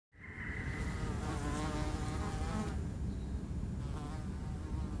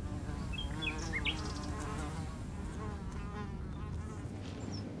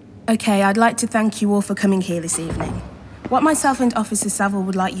Okay, I'd like to thank you all for coming here this evening. What myself and Officer Saville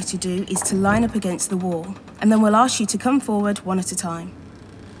would like you to do is to line up against the wall, and then we'll ask you to come forward one at a time.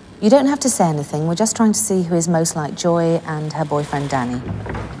 You don't have to say anything. We're just trying to see who is most like Joy and her boyfriend, Danny.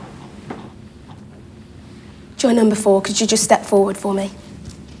 Joy number 4, could you just step forward for me?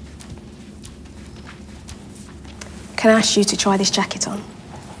 Can I ask you to try this jacket on?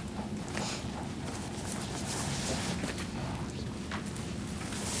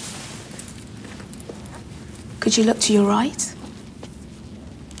 Could you look to your right?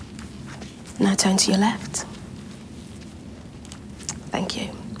 Now turn to your left. Thank you.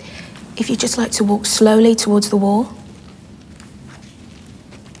 If you'd just like to walk slowly towards the wall.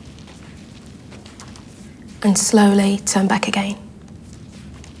 And slowly turn back again.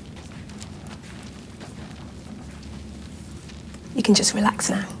 You can just relax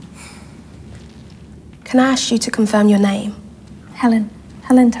now. Can I ask you to confirm your name? Helen.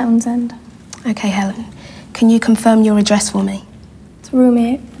 Helen Townsend. Okay, Helen. Can you confirm your address for me? It's room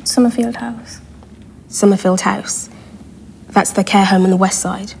 8, Summerfield House. Summerfield House. That's the care home on the west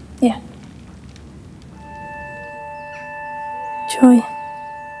side? Yeah. Joy.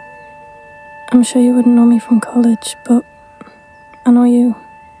 I'm sure you wouldn't know me from college, but I know you.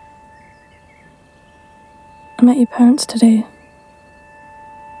 I met your parents today.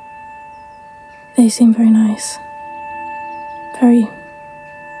 They seem very nice. Very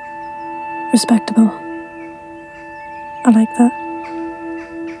respectable. I like that.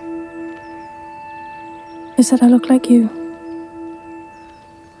 They said I look like you.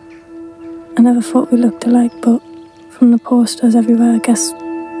 I never thought we looked alike, but from the posters everywhere, I guess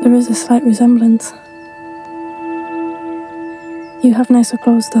there is a slight resemblance. You have nicer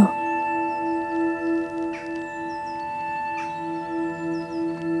clothes, though.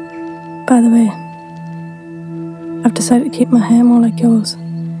 By the way, I've decided to keep my hair more like yours.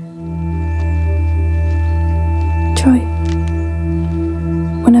 Joy,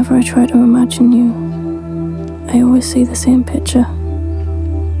 whenever I try to imagine you, I always see the same picture.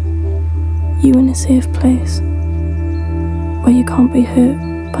 You in a safe place, where you can't be hurt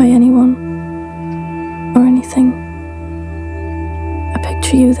by anyone or anything. I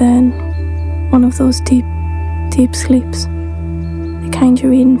picture you there in one of those deep, deep sleeps, the kind you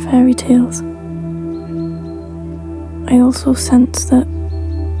read in fairy tales. I also sense that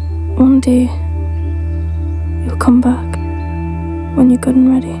one day you'll come back when you're good and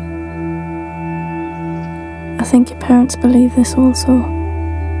ready. I think your parents believe this also.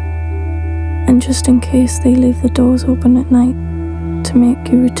 And just in case, they leave the doors open at night to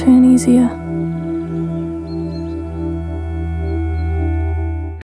make your return easier.